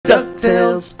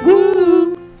DuckTails,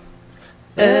 woo!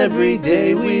 Every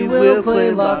day we will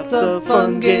play lots of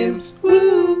fun games,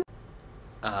 woo!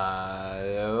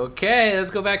 Okay, let's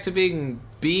go back to being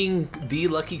the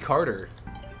Lucky Carter.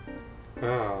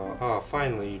 Oh,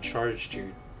 finally you charged your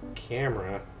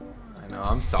camera. I know,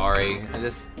 I'm sorry.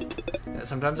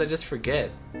 Sometimes I just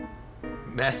forget.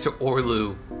 Master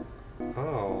Orlu.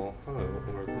 Oh, hello,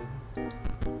 Orlu.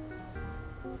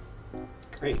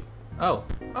 Great. Oh,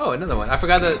 another one. I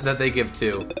forgot that they give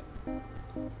two.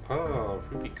 Oh,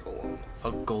 Ruby Golem.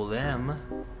 A golem.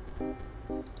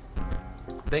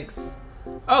 Thanks.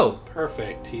 Oh,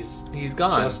 perfect. He's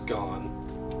gone. Just gone.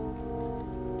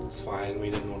 It's fine.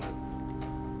 We didn't want to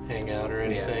hang out or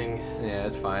anything. Yeah,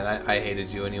 it's fine. I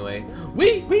hated you anyway.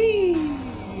 Wee!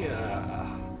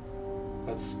 Yeah.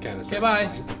 That's kind of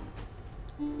satisfying. Bye.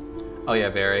 Oh yeah,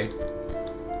 very.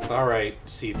 All right,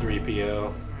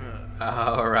 C3PO.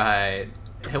 All right.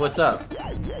 Hey, what's up?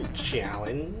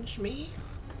 Challenge me?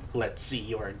 Let's see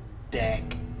your deck.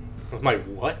 My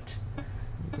what?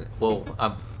 Whoa,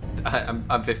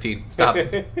 I'm 15. Stop.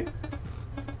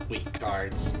 Weak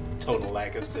cards. Total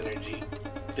lack of synergy.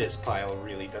 This pile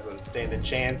really doesn't stand a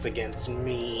chance against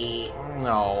me.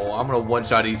 No, I'm gonna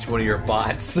one-shot each one of your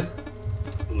bots.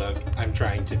 Look, I'm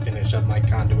trying to finish up my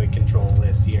conduit control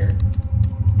list here.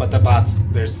 But the bots,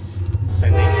 they're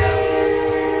sending out...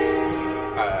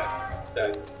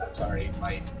 I'm sorry,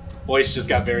 my voice just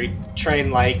got very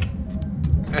train-like.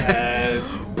 The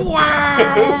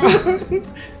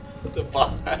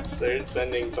bots, they're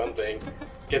sending something.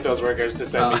 Get those workers to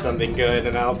send me something good,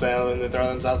 and I'll tell them to throw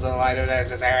themselves in the line if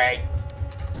necessary.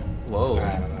 Whoa.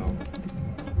 I don't know.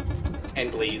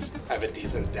 And please, have a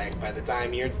decent deck by the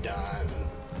time you're done.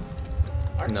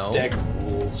 Our deck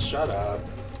rules, shut up.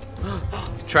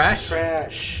 Trash?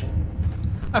 Trash.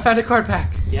 I found a card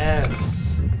pack. Yes.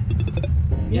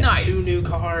 Yeah, nice. 2 new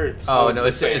cards. Oh, no,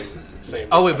 it's same.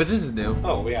 Oh, wait, but this is new.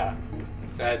 Oh, yeah.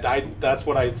 That's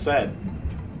what I said.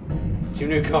 2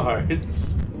 new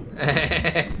cards.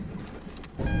 Perfect.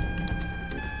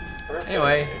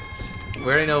 Anyway, we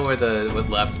already know where what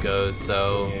left goes,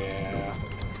 so... Yeah.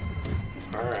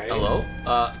 Alright. Hello?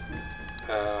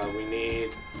 We need...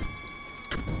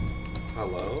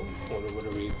 Hello? What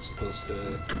are we supposed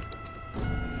to...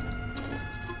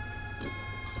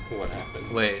 What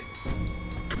happened? Wait.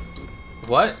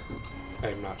 What?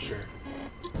 I'm not sure.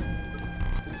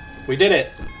 We did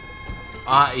it!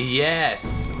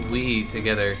 Yes! We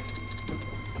together.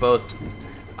 Both.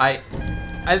 I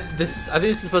think this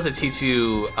is supposed to teach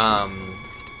you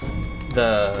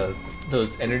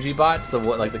those energy bots,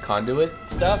 the conduit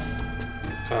stuff.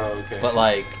 Oh, okay. But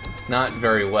like not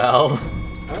very well.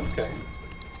 Okay.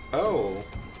 Oh.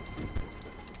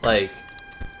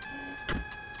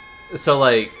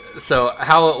 So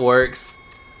how it works,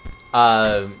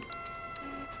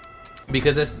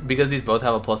 because these both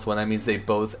have a +1, that means they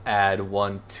both add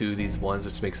 1 to these ones,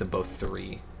 which makes them both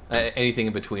 3. Anything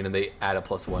in between, and they add a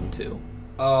 +1 too.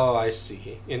 Oh, I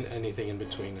see. Anything in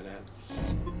between, it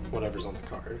adds whatever's on the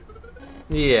card.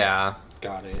 Yeah.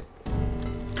 Got it.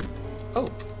 Oh.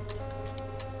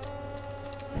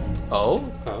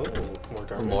 Oh. Oh, more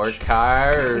garbage. More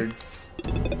cards.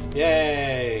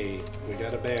 Yay! We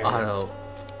got a bear. Auto.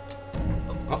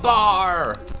 A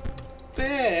bar.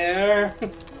 Bear.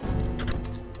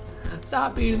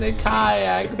 Stop eating the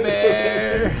kayak,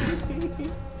 bear.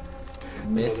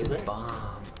 Mrs.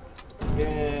 Bomb.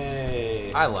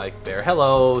 Yay! I like bear.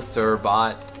 Hello, Sir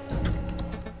Bot.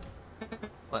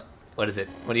 What is it?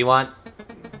 What do you want?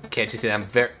 Can't you see that I'm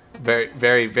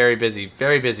very busy.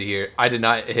 Very busy here. I did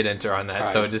not hit enter on that,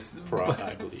 so it just...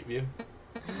 I believe you.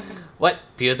 What?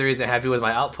 P03 isn't happy with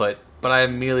my output, but I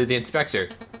am merely the inspector.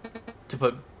 To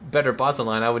put better bots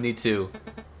online, I would need to...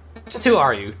 Just who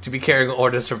are you to be carrying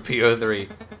orders from P03?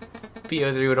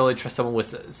 P03 would only trust someone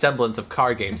with a semblance of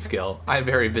card game skill. I am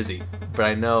very busy, but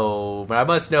I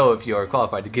must know if you are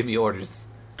qualified to give me orders.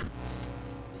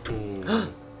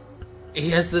 He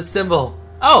has the symbol.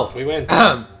 Oh! We win.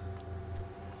 I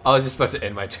was just about to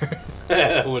end my turn.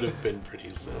 That would have been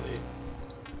pretty silly.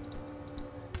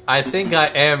 I think I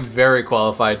am very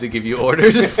qualified to give you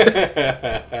orders.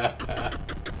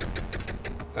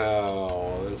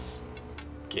 Oh, this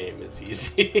game is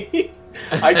easy.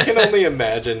 I can only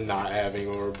imagine not having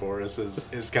Ouroboros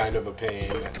is kind of a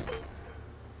pain.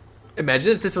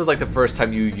 Imagine if this was like the first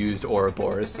time you used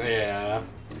Ouroboros. Yeah.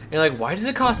 You're like, why does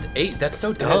it cost 8? That's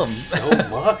so dumb. That's so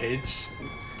much.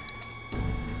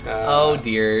 Oh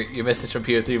dear, your message from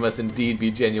P03 must indeed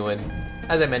be genuine.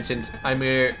 As I mentioned, I'm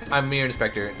mere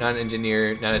inspector, not an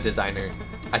engineer, not a designer.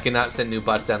 I cannot send new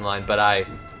bots down the line, but I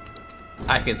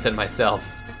can send myself.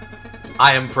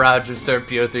 I am proud to serve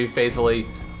P03 faithfully.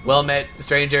 Well met,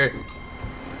 stranger.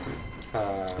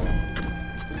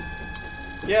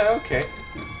 Yeah, okay.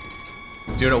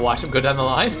 Do you want to watch him go down the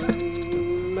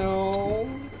line? No.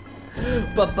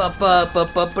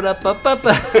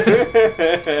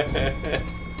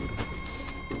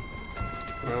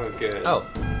 Oh, good. Oh.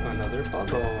 Another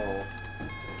puzzle.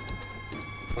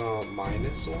 Oh,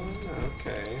 -1?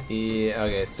 Okay. Yeah,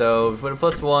 okay, so put a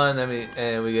 +1,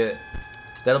 and we get...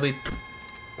 That'll be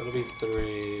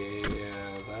 3.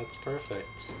 Yeah, that's perfect.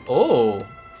 Oh!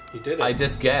 You did it. I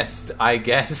just guessed. I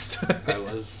guessed. That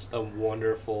was a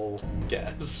wonderful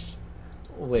guess.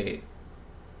 Wait.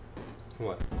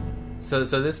 What? So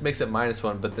this makes it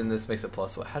 -1, but then this makes it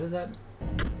 +1. How does that...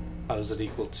 How does it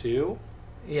equal 2?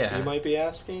 Yeah. You might be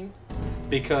asking?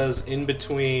 Because in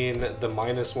between the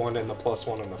 -1 and the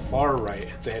 +1 on the far right,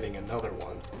 it's adding another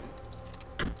one.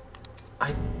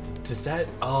 Does that...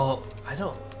 Oh, I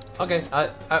don't... Okay,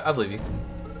 I believe you.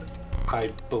 I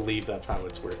believe that's how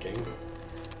it's working.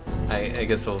 I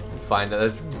guess we'll find out.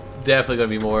 That's definitely going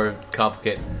to be more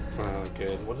complicated. Oh,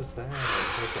 good. What is that?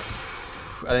 Okay.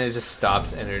 I think it just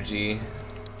stops energy.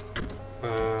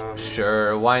 Um,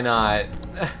 Sure, why not?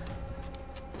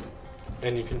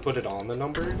 And you can put it on the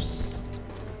numbers?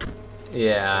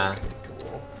 Yeah. Okay,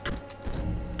 cool.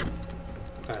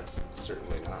 That's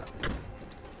certainly not.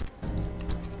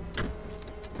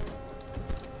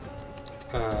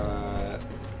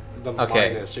 The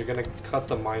Okay. minus. You're gonna cut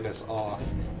the minus off.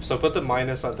 So put the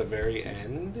minus at the very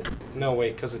end? No,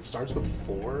 wait, because it starts with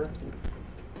 4?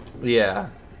 Yeah.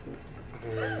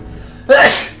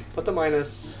 Put the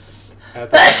minus at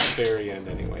the very end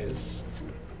anyways.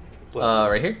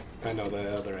 Right here? I know,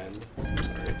 the other end.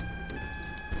 Sorry.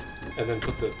 And then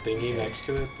put the thingy next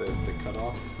to it, the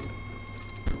cutoff.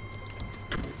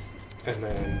 And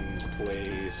then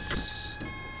place...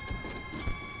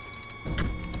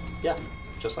 Yeah,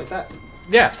 just like that.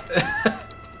 Yeah.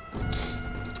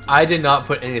 I did not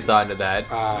put any thought into that.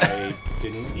 I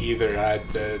didn't either. I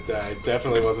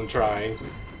definitely wasn't trying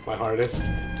my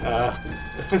hardest. Oh,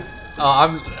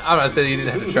 I'm not saying you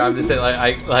didn't have to try. I'm just saying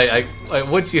like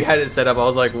once you had it set up, I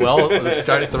was like, well, let's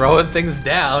start throwing things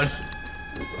down.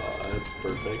 It's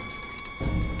perfect.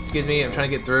 Excuse me, I'm trying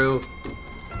to get through.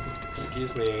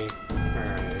 Excuse me.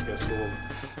 Alright, I guess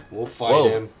we'll fight Whoa.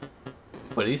 him.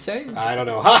 What did he say? I don't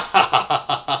know.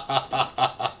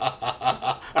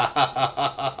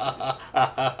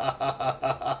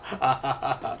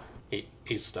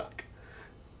 He's stuck.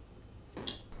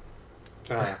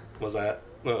 Was that?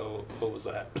 Oh, what was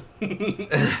that?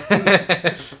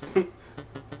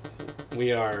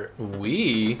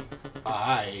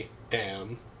 I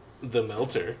am the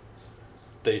melter.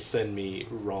 They send me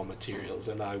raw materials,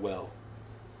 and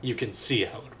you can see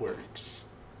how it works.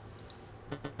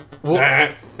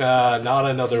 Not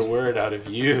another word out of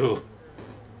you.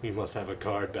 We must have a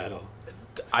card battle.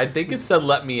 I think it said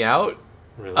let me out.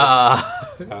 Really?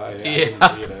 I didn't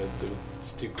see it.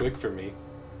 It's too quick for me.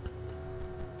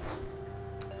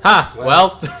 Ha!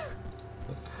 Well,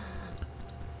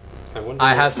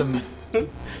 I have some...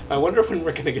 I wonder when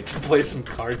we're gonna get to play some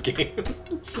card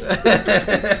games.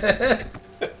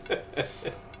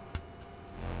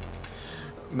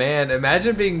 Man,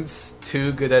 imagine being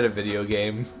too good at a video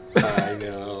game. I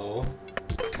know.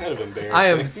 It's kind of embarrassing. I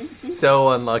am so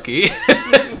unlucky.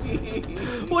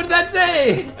 What did that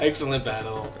say? Excellent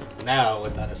battle. Now,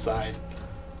 with that aside,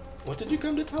 what did you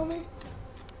come to tell me?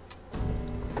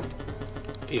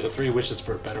 P03 wishes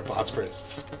for better bots for his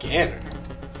scanner.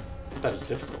 That is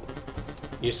difficult.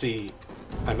 You see,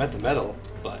 I met the metal,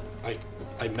 but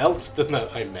I melt the metal.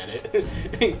 I met it.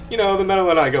 You know, the metal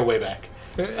and I go way back.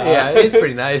 Yeah, it's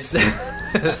pretty nice.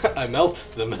 I melt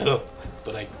the metal,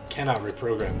 but I cannot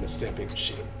reprogram the stamping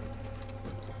machine.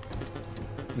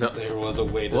 No. There was a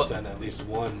way to send at least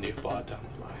one new bot down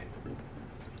the line.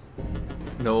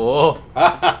 No.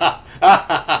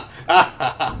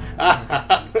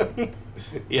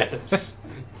 Yes,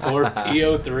 for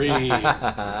P03.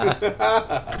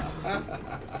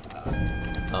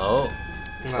 Oh.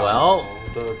 Well.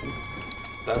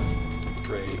 That's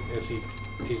great.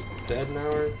 He's dead now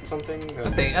or something?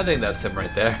 I think that's him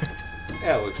right there.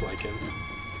 Yeah, it looks like him.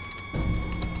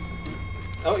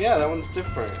 Oh yeah, that one's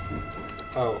different.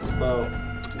 Oh, well,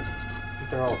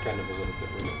 they're all kind of a little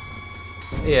different.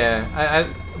 Yeah,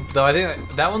 though I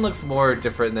think that one looks more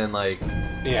different than like...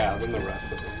 Yeah, than the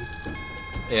rest of them.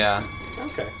 Yeah.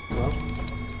 Okay, well.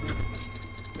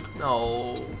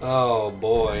 No. Oh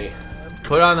boy.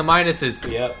 Put on the minuses.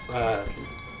 Yep.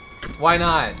 Why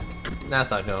not? That's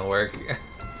not gonna work.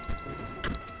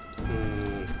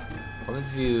 Hmm. What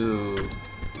is view?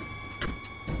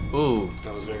 Ooh.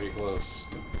 That was very close.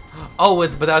 Oh,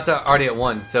 but that's already at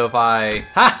 1. So if I...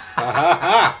 Ha! Ha ha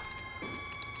ha!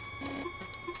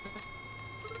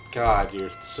 God, you're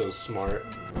so smart.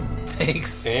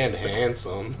 Thanks. And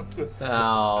handsome.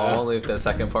 Oh, only if the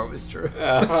second part was true.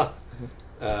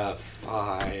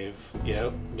 5.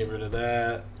 Yep, get rid of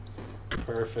that.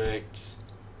 Perfect.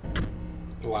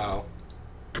 Wow.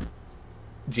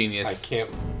 Genius. I can't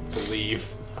believe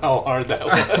how hard that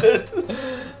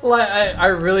was. Like, I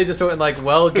really just went like,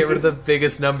 well, get rid of the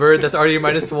biggest number. That's already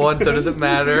 -1, so does it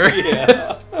matter?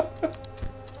 Yeah.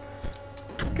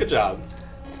 Good job.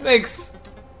 Thanks.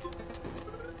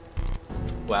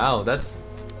 Wow, that's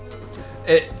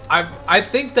it. I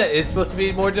think that it's supposed to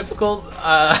be more difficult.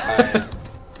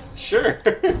 Sure.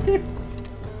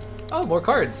 Oh, more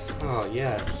cards. Oh,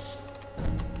 yes.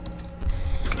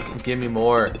 Give me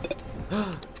more.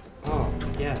 Oh,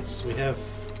 yes, we have...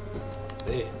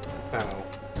 Ow.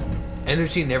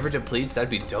 Energy never depletes. That'd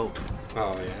be dope.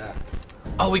 Oh, yeah.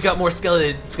 Oh, we got more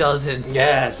skeletons.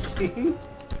 Yes!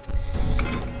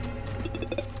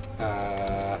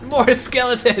 More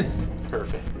skeletons.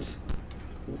 Perfect.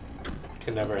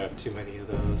 Can never have too many of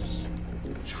those.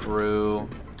 True.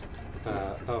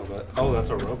 Oh, that's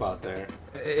a robot there.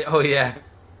 Oh, yeah.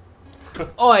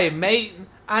 Oi, mate.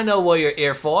 I know what you're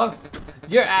here for.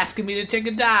 You're asking me to take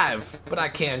a dive, but I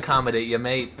can't accommodate you,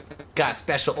 mate. Got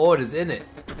special orders in it.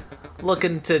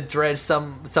 Looking to dredge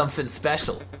something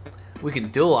special. We can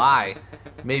duel,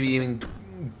 maybe even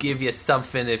give you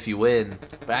something if you win.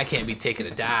 But I can't be taking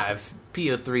a dive.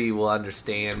 P03 will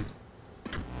understand.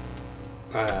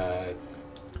 Alright.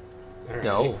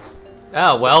 No.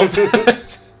 Oh, well.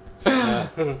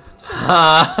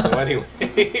 So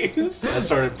anyways, I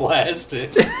started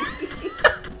blasting.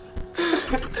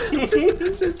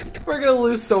 We're gonna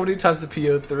lose so many times to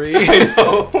P03. I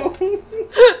know.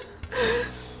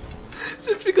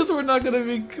 Just because we're not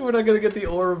gonna get the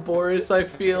Ouroboros, I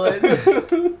feel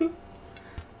it.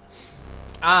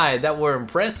 Aye, that were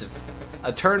impressive.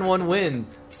 A turn 1 win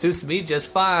suits me just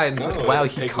fine. Oh, wow,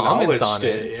 he comments on acknowledged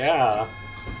it. Yeah.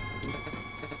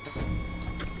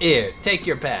 Here, take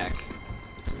your pack.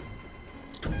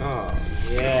 Oh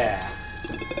yeah.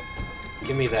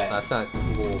 Give me that. That's not.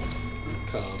 Wolf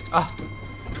cub. Ah,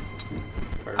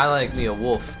 Perfect. I like me a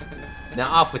wolf. Now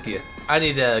off with you. I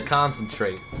need to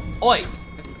concentrate. Oi!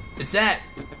 Is that?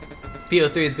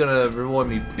 P03 is gonna reward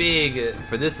me big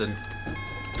for this one.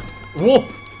 Whoa!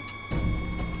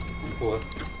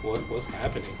 What's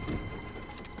happening?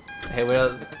 Hey,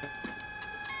 what?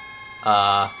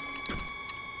 Oh.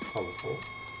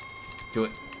 Do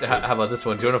it. How about this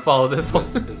one? Do you want to follow this one?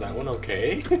 Is that one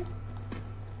okay?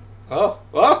 Oh!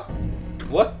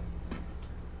 What?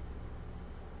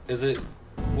 Is it?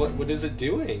 What is it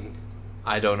doing?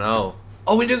 I don't know.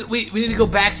 Oh, we need to go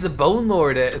back to the Bone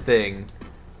Lord thing,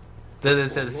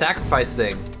 the sacrifice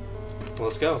thing. Well,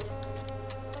 let's go.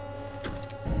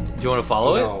 Do you want to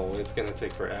follow it? No, it's gonna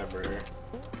take forever.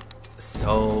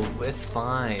 So it's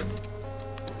fine.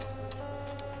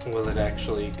 Will it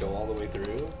actually go all the way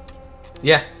through?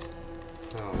 Yeah.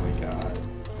 Oh my god.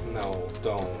 No,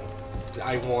 don't.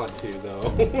 I want to,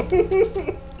 though.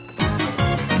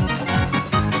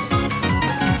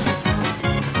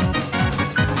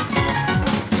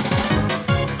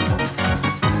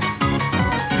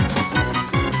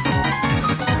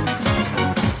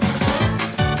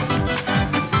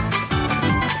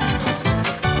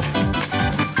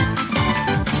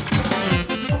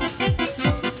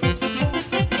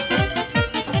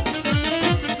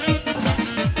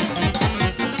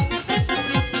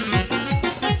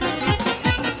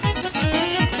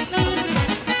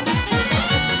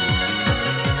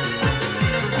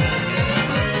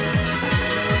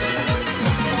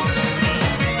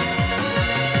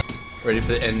 Ready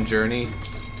for the end journey?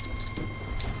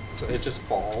 It just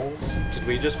falls? Did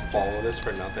we just follow this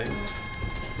for nothing?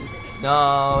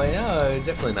 No,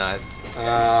 definitely not.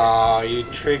 Oh, you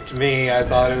tricked me. I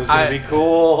thought it was gonna be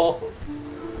cool.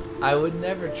 I would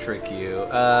never trick you.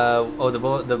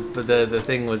 The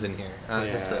thing was in here.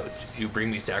 Yes. You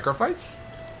bring me sacrifice?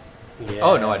 Yes.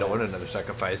 Oh no, I don't want another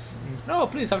sacrifice. No,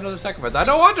 please have another sacrifice. I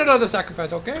don't want another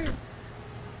sacrifice. Okay.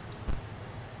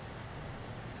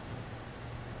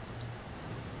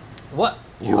 What?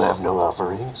 You have no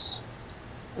offerings?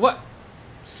 What?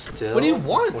 Still? What do you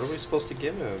want? What are we supposed to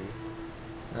give him?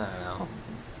 I don't know.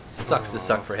 Sucks to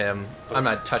suck for him. I'm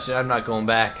not touching it. I'm not going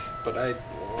back. But I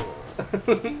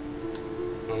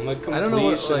I'm a completionist. I don't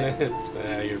know what,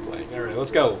 Yeah, you're playing. Alright,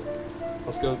 let's go.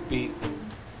 Let's go beat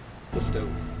the stove.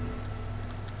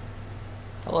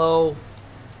 Hello.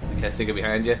 Can I stick it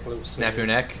behind you? Hello, Snap sir. your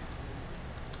neck.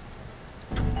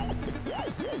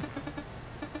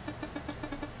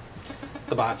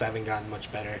 The bots haven't gotten much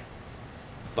better.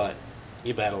 But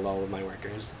you battled all of my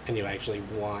workers, and you actually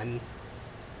won.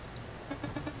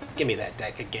 Give me that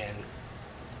deck again.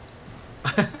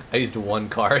 I used 1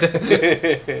 card.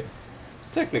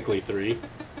 Technically 3.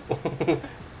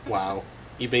 Wow.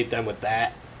 You beat them with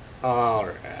that?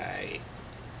 Alright.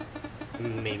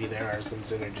 Maybe there are some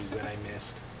synergies that I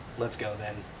missed. Let's go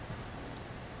then.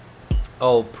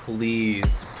 Oh,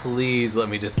 please. Please let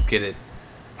me just get it.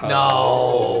 Oh,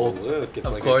 No! Look, it's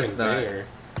Of like course a not. conveyor.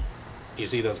 You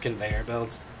see those conveyor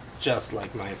belts? Just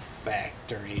like my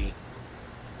factory.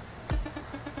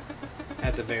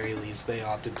 At the very least, they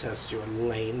ought to test your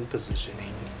lane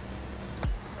positioning.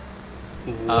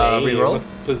 Reroll?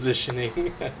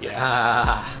 Positioning. Yeah.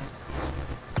 Ah.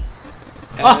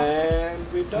 And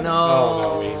we've done No. it. Oh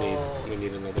no, we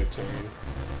need another turn.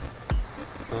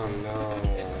 Oh no.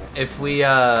 If we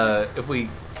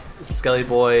Skelly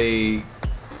Boy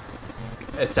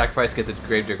sacrifice, get the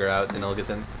Gravedigger out, then I'll get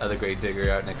the other Gravedigger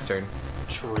out next turn.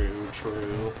 True,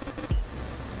 true.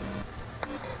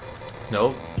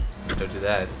 Nope. Don't do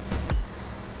that.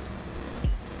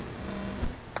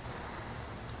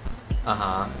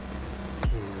 Uh-huh.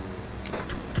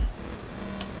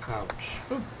 Ouch.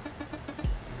 Ooh.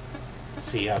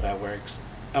 See how that works.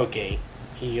 Okay,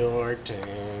 your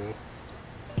turn.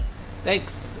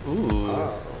 Thanks. Ooh.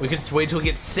 Oh. We could just wait till we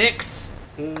get 6.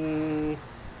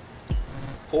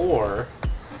 Or,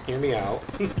 hear me out.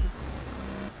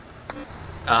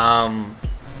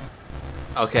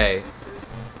 Okay.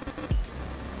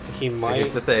 He So might.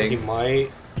 here's the thing. He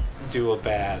might do a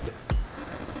bad.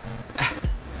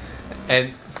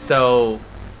 And so,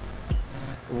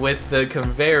 with the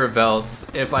conveyor belts,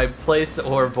 if I place the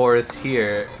Ouroboros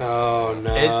here, Oh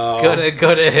no. it's gonna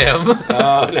go to him.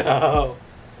 Oh no.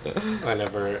 I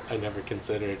never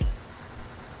considered.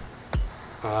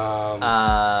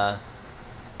 Oh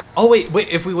wait,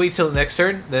 if we wait till the next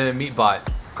turn, then meet bot.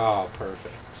 Oh,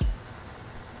 perfect.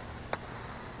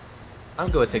 I'm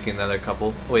going to take another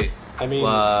couple. Wait. I mean,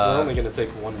 we're only gonna take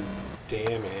 1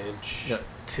 damage. No,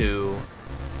 2.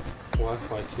 What?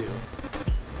 Why 2?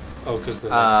 Oh, because the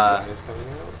next guy is coming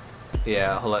out?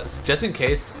 Yeah, hold on. Just in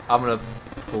case, I'm going to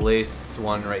place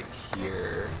one right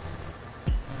here.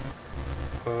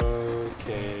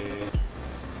 Okay.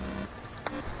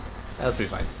 That'll be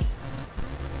fine.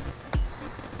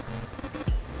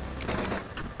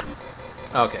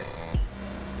 Okay.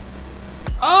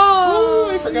 Oh!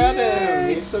 Ooh, I forgot yay!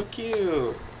 him! He's so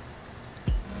cute!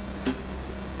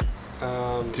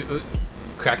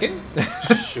 Kraken?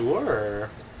 Sure.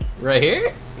 Right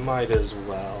here? Might as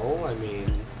well. I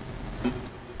mean...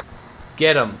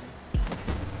 Get him.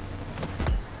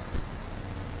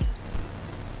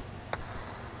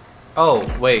 Oh,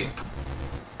 wait.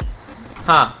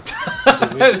 Huh.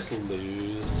 Did we just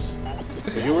lose?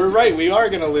 You were right, we are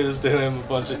gonna lose to him a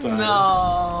bunch of times.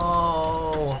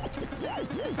 No.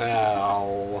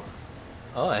 Ow.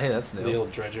 Oh, hey, that's The new.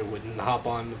 old dredger wouldn't hop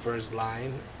on the first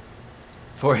line.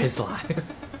 For his life.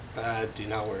 Do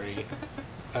not worry.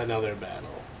 Another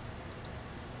battle.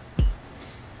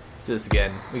 Let's do this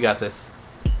again. We got this.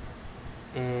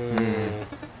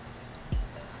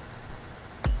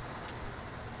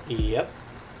 Yep.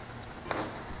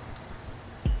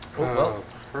 Oh, well.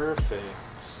 Perfect.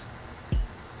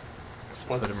 Let's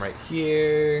put him right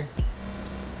here.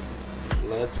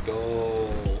 Let's go.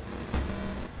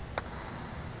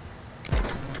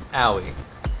 Owie.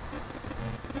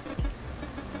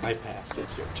 I passed.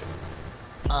 It's your turn.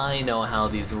 I know how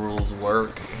these rules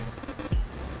work.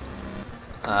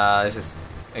 Let's just,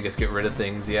 I guess, get rid of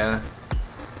things, yeah?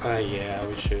 Yeah,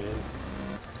 we should.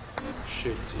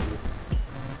 Should do.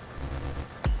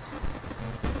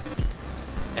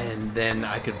 And then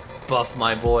I could buff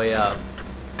my boy up.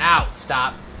 Ow!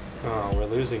 Stop! Oh, we're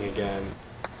losing again.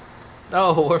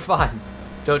 Oh, we're fine.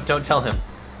 Don't tell him.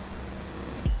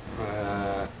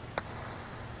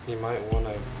 You might want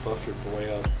to buff your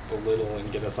boy up a little and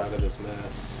get us out of this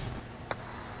mess.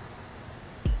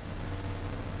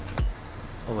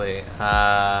 Oh wait.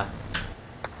 I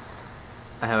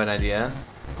have an idea.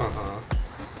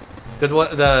 Because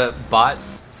what the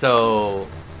bots, so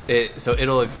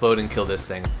it'll explode and kill this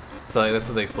thing. So like, that's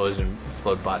what the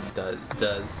explode bots does.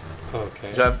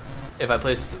 Okay. So if I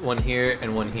place one here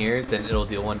and one here, then it'll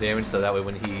deal 1 damage. So that way,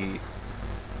 when he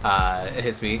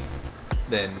hits me,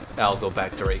 then I'll go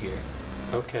back to right here.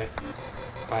 Okay.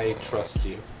 I trust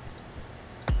you.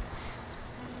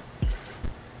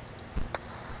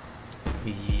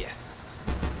 Yes.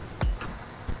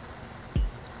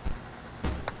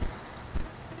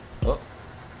 Oh.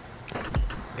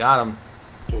 Got him.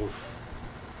 Oof.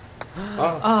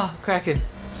 Oh, Ah, Kraken.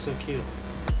 so cute.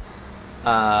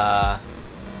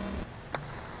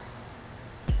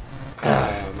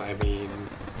 I mean,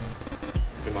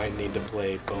 we might need to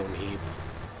play Bone Heap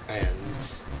and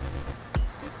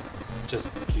just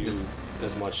do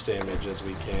as much damage as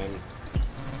we can.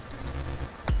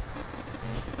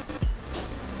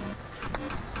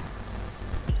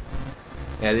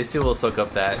 Yeah, these two will soak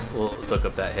up that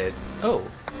hit. Oh,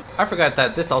 I forgot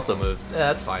that this also moves. Yeah,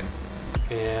 that's fine.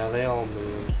 Yeah, they all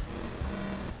move.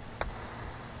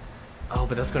 Oh,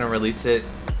 but that's gonna release it,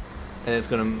 and it's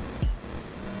gonna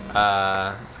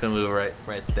move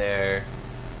right there.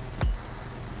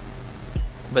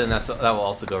 But then that will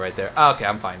also go right there. Oh, okay,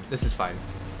 I'm fine. This is fine.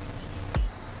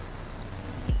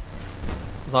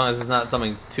 As long as it's not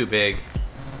something too big.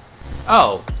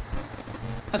 Oh,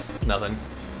 that's nothing.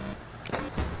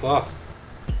 Oh.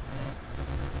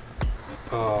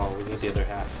 Oh, we need the other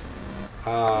half.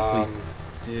 We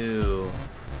do.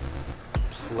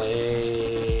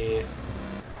 Play.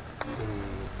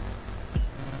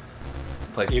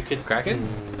 Like You could Kraken?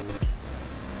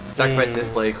 Sacrifice this,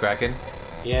 play Kraken.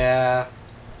 Yeah,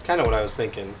 it's kind of what I was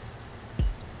thinking.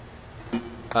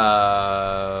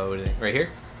 What do you think? Right here?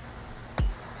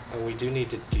 And we do need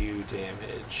to do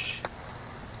damage.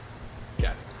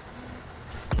 Yeah.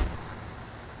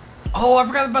 Oh, I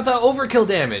forgot about the overkill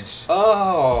damage.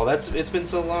 Oh, it's been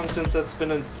so long since that's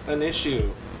been an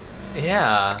issue.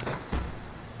 Yeah.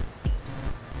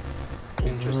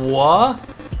 Interesting. What?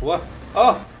 What?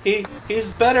 Oh,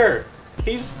 he's better.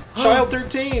 He's child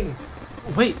 13.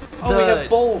 Wait. Oh, we have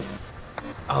both.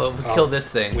 Oh, we kill this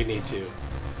thing. We need to.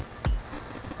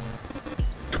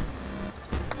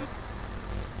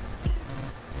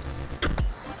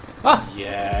 Ah!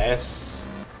 Yes.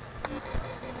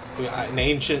 An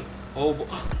ancient.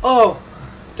 Oh,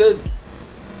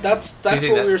 that's what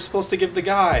we were supposed to give the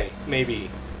guy. Maybe.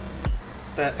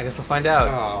 That. I guess we'll find out.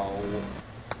 Oh.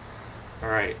 All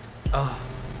right. Oh.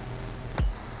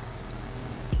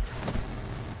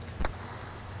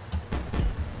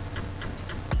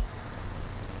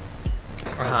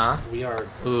 We are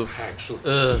Oof. actually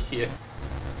yeah,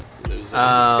 losing.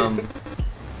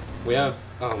 we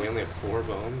only have 4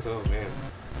 bones. Oh man.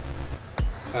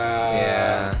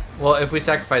 Yeah. Well, if we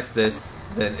sacrifice this,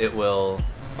 then it will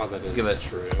give us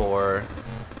true. 4.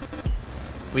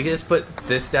 We can just put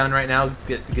this down right now.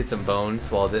 Get some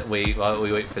bones while we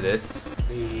wait for this.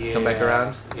 Yeah. Come back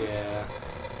around. Yeah.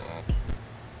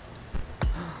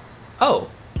 Oh.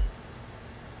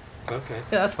 Okay.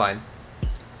 Yeah, that's fine.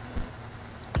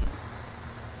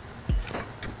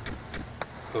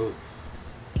 Oh.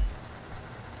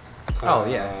 Oh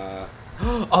yeah.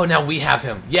 Oh, now we have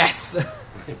him. Yes.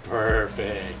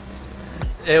 Perfect.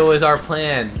 It was our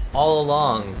plan all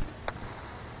along.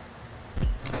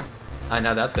 I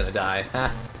know that's gonna die.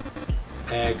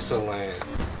 Excellent.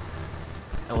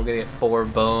 And we're gonna get 4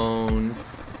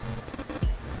 bones.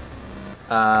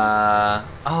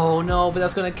 Oh no, but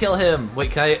that's gonna kill him.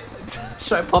 Wait, can I?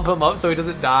 Should I pump him up so he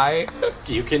doesn't die?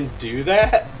 You can do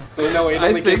that? Oh no, it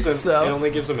only gives him. So. It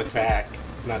only gives him attack,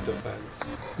 not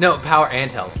defense. No, power and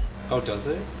health. Oh, does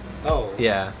it? Oh.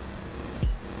 Yeah.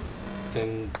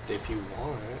 Then if you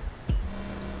want.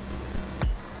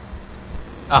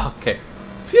 Oh, okay.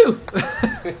 Phew.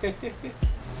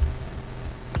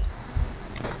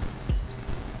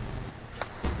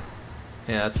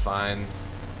 Yeah, that's fine.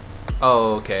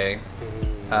 Oh, okay.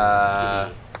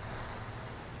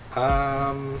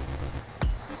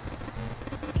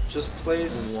 Just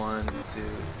place 1, 2,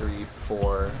 3,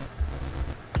 4.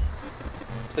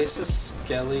 Place a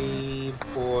Skelly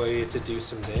boy to do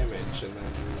some damage, and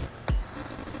then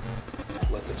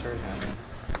let the turn happen.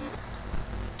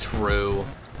 True.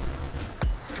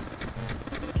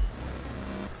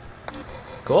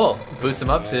 Cool. Boost him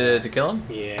up to kill him.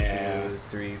 Yeah. 2,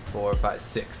 3, 4, 5,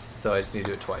 6. So I just need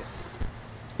to do it twice.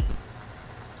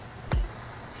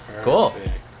 Perfect. Cool.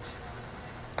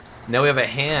 Now we have a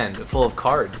hand full of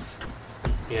cards.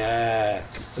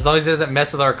 Yes. As long as it doesn't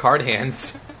mess with our card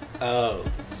hands. Oh,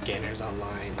 scanners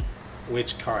online.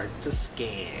 Which card to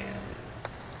scan?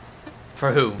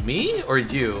 For who? Me or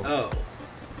you? Oh.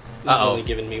 You've Uh-oh. only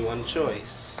given me one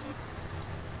choice.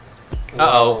 Uh-oh.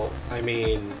 Well, I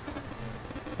mean,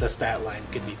 the stat line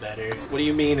could be better. What do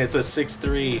you mean it's a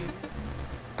 6-3?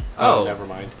 Oh. Never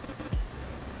mind.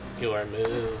 Your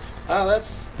move. Oh,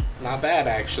 that's not bad,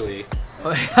 actually.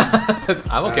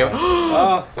 I'm okay.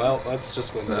 Oh, well, let's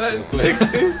just win this real quick.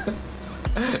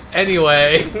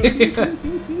 Anyway.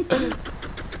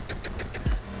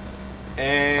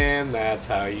 And that's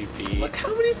how you beat Look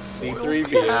how many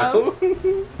foils you have.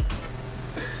 C3PO.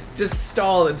 Just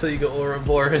stall until you go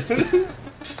Ouroboros.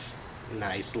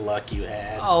 Nice luck you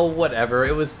had. Oh, whatever.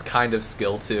 It was kind of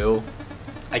skill too.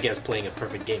 I guess playing a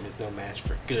perfect game is no match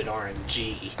for good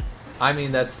RNG. I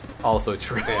mean, that's also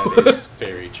true. Yeah, it is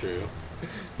very true.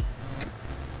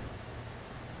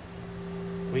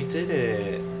 We did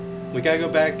it. We gotta go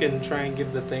back and try and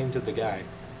give the thing to the guy.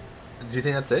 Do you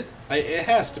think that's it? It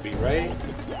has to be, right?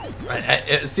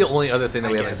 It's the only other thing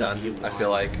that we haven't guess you done, I won. feel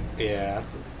like. Yeah.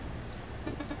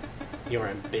 Your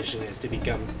ambition is to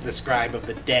become the scribe of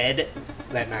the dead?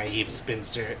 That naive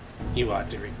spinster. You ought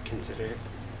to reconsider it.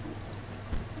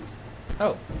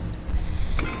 Oh.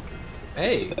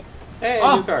 Hey. Hey,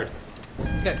 Oh! new card.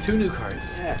 We got 2 new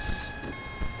cards. Yes.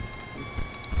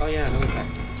 Oh yeah, another pack.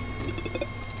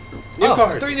 New Oh,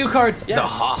 card. 3 new cards. Yes. The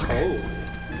Hawk. Oh,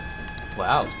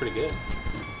 Wow. that's pretty good.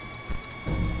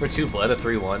 For 2 blood, a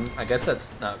 3/1. I guess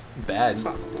that's not bad. It's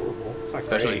not horrible. It's not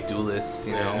Especially great. duelists,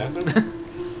 you know. Yeah.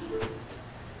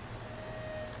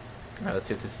 Alright, let's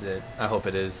see if this is it. I hope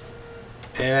it is.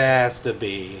 It has to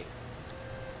be.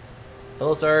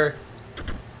 Hello, sir.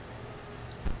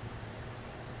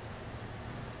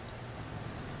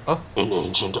 Oh. An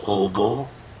ancient oboe?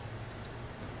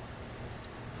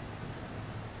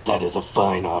 That is a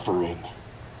fine offering.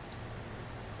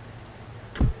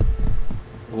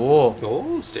 Whoa.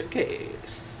 Oh,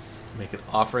 staircase. Make an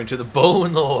offering to the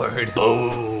Bone Lord.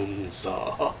 Bone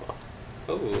saw.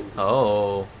 Oh.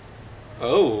 Oh.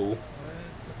 Oh.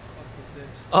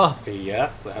 Oh.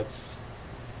 Yeah, that's...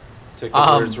 Took the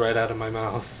words right out of my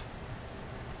mouth.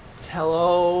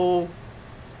 Hello.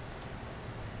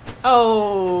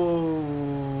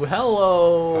 Oh.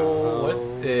 Hello.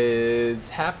 What is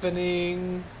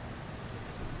happening?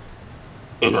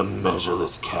 In a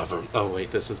measureless cavern. Oh,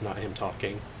 wait, this is not him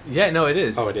talking. Yeah, no, it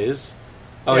is. Oh, it is?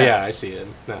 Oh, Yeah. yeah, I see it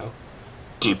now.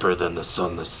 Deeper than the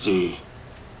sunless sea.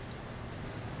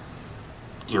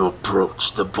 You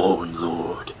approach the Bone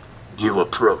Lord. You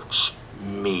approach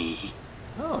me.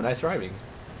 Oh, nice rhyming.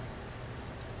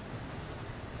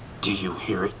 Do you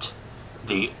hear it?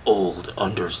 The old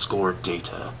underscore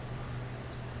data.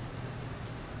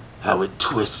 How it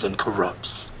twists and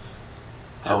corrupts.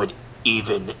 How it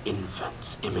even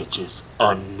invents images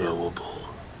unknowable.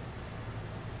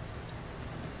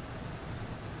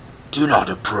 Do not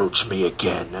approach me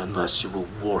again unless you will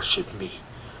worship me.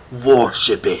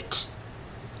 Worship it.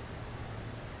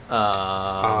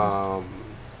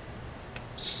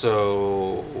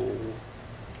 So...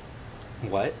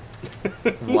 What?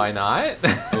 Why not?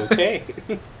 Okay.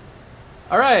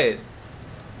 All right.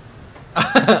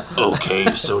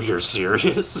 Okay, so you're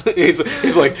serious?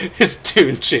 he's like, his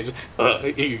tune changed.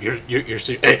 You're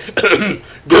serious.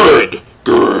 Good,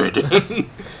 good.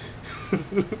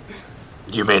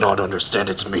 You may not understand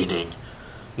its meaning.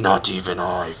 Not even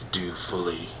I do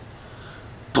fully.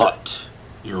 But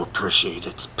you appreciate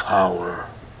its power.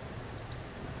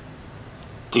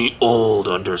 The old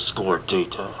underscore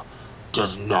data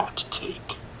does not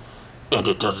take, and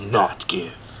it does not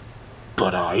give,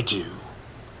 but I do.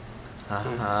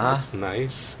 That's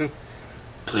nice.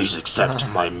 Please accept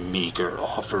my meager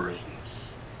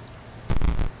offerings.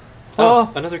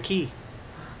 Oh, another key.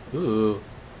 Ooh.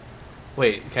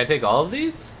 Wait, can I take all of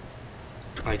these?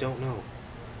 I don't know.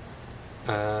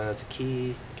 It's a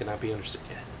key. Cannot be understood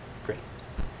yet. Great.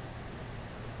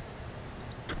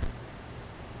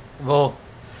 Well.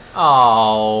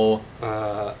 Oh.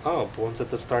 Oh, one's at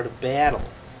the start of battle.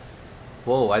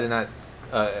 Whoa, I did not.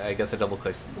 I guess I double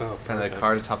clicked. Oh, Kind of the perfect.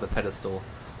 card atop the pedestal.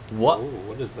 What? Oh,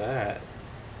 what is that?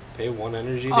 Pay 1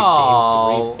 energy to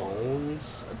Oh. gain 3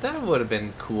 bones? That would have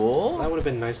been cool. That would have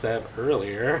been nice to have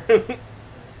earlier.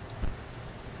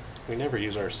 We never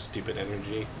use our stupid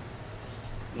energy.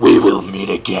 We will meet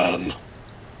again.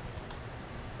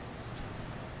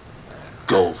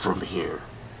 Go from here.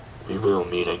 We will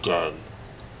meet again.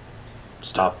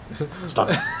 Stop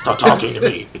talking to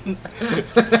me.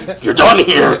 You're done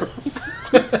here.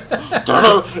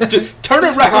 Turn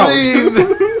around!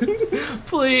 Leave.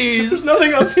 Please. There's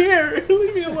nothing else here!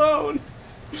 Leave me alone!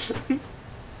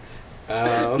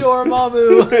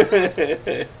 Dormammu.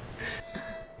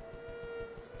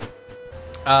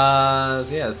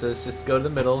 Yeah, so let's just go to the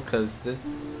middle, because there's...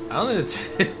 I don't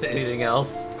think there's anything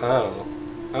else.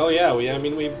 Oh yeah,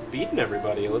 we've beaten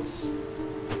everybody. Let's...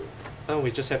 Oh,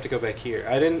 we just have to go back here.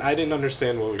 I didn't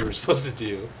understand what we were supposed to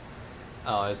do.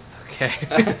 Oh, it's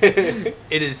okay.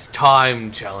 It is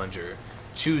time, Challenger.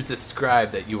 Choose the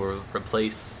scribe that you will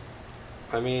replace.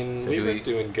 I mean, So we do were we-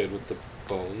 doing good with the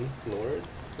Bone Lord,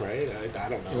 right? I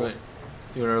don't know.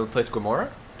 You want to replace Gamora?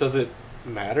 Does it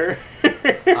matter?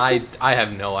 I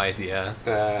have no idea.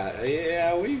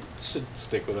 Yeah, we should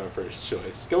stick with our first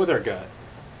choice. Go with our gut.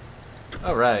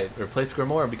 Alright, replace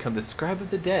Gamora and become the scribe of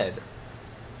the dead.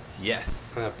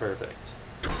 Yes. Perfect.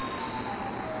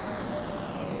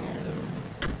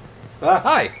 Ah!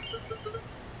 Hi!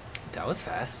 That was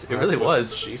fast. It That's really what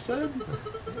was. She said.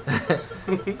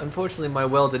 Unfortunately, my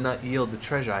well did not yield the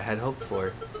treasure I had hoped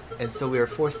for, and so we are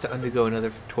forced to undergo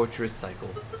another torturous cycle.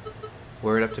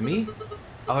 Were it up to me,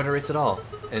 I would erase it all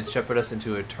and shepherd us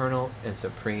into eternal and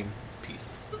supreme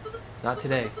peace. Not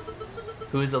today.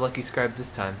 Who is the lucky scribe this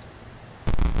time?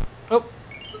 Oh!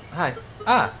 Hi.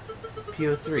 Ah!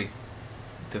 P03.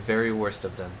 The very worst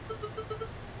of them.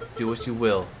 Do what you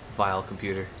will, vile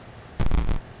computer.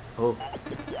 Oh.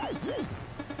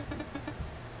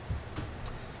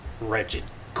 Wretched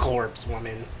corpse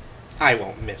woman. I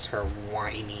won't miss her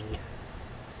whining.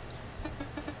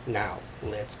 Now,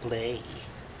 let's play.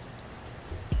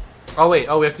 Oh wait,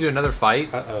 oh we have to do another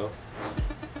fight? Uh-oh.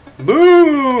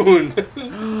 Moon!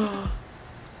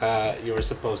 You were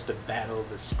supposed to battle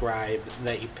the scribe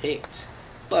that you picked,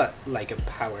 but like a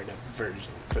powered-up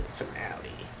version for the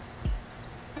finale.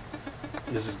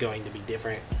 This is going to be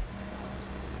different.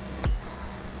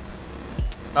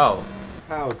 Oh.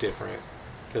 How different?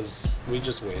 Because we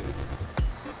just win.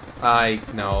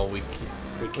 No, we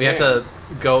can't. We have to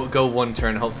go one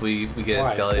turn. Hopefully we get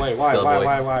a skeleton.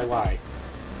 Why?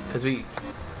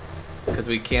 Because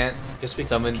we can't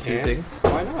summon two things.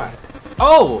 Why not?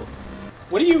 Oh!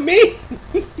 What do you mean?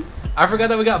 I forgot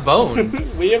that we got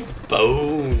bones. We have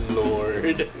Bone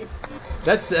Lord.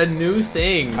 That's a new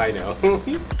thing. I know.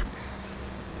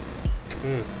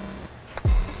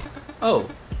 Oh.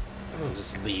 I'll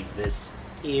just leave this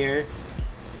here.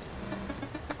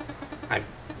 I've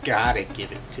gotta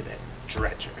give it to that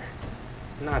dredger.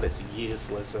 Not as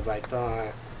useless as I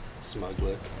thought.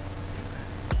 Smuggler.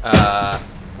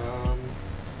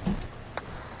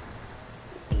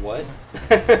 What?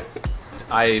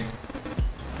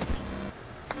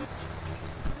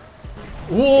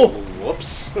 Whoa!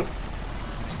 Whoops.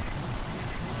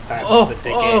 That's Oh, the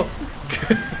ticket. oh.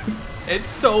 It's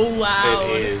so loud.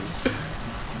 It is.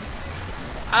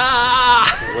 Ah!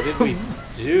 What did we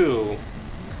do?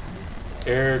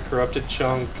 Error, corrupted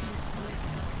chunk.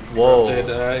 Whoa.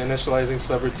 Corrupted initializing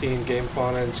subroutine, game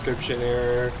fauna, inscription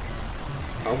error.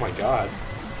 Oh my god.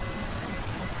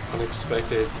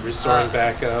 Unexpected, restoring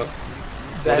backup.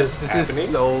 What is happening?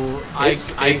 Is so...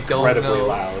 It's I don't incredibly know.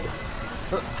 loud.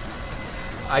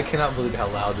 I cannot believe how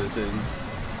loud this is.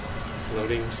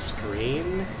 Loading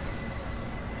screen?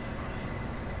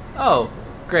 Oh,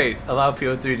 great. Allow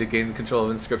P03 to gain control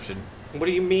of Inscryption. What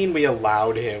do you mean we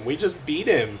allowed him? We just beat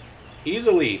him.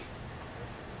 Easily.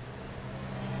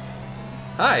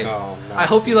 Hi. Oh, no. I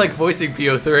hope you like voicing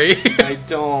P03. I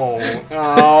don't.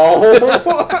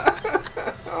 Oh.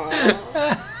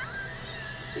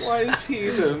 Why is he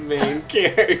the main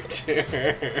character?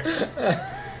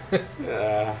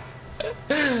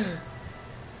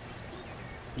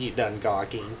 You done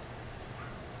gawking?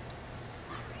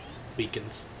 We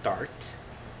can start.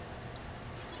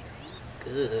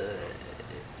 Good.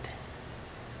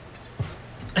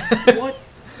 What?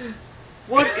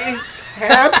 What is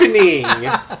happening?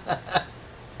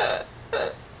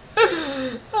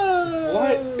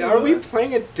 What? Are we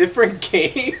playing a different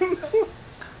game?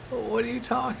 What are you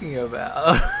talking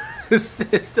about? It's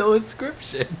still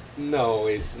Inscryption. No,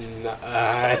 it's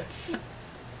not.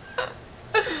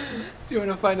 Do you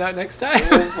want to find out next time?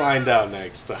 We'll find out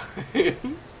next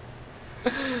time.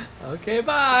 Okay,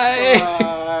 bye.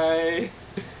 Bye.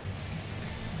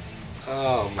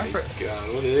 Oh my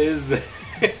god, what is this?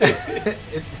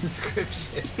 It's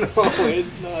Inscryption. No,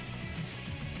 it's not.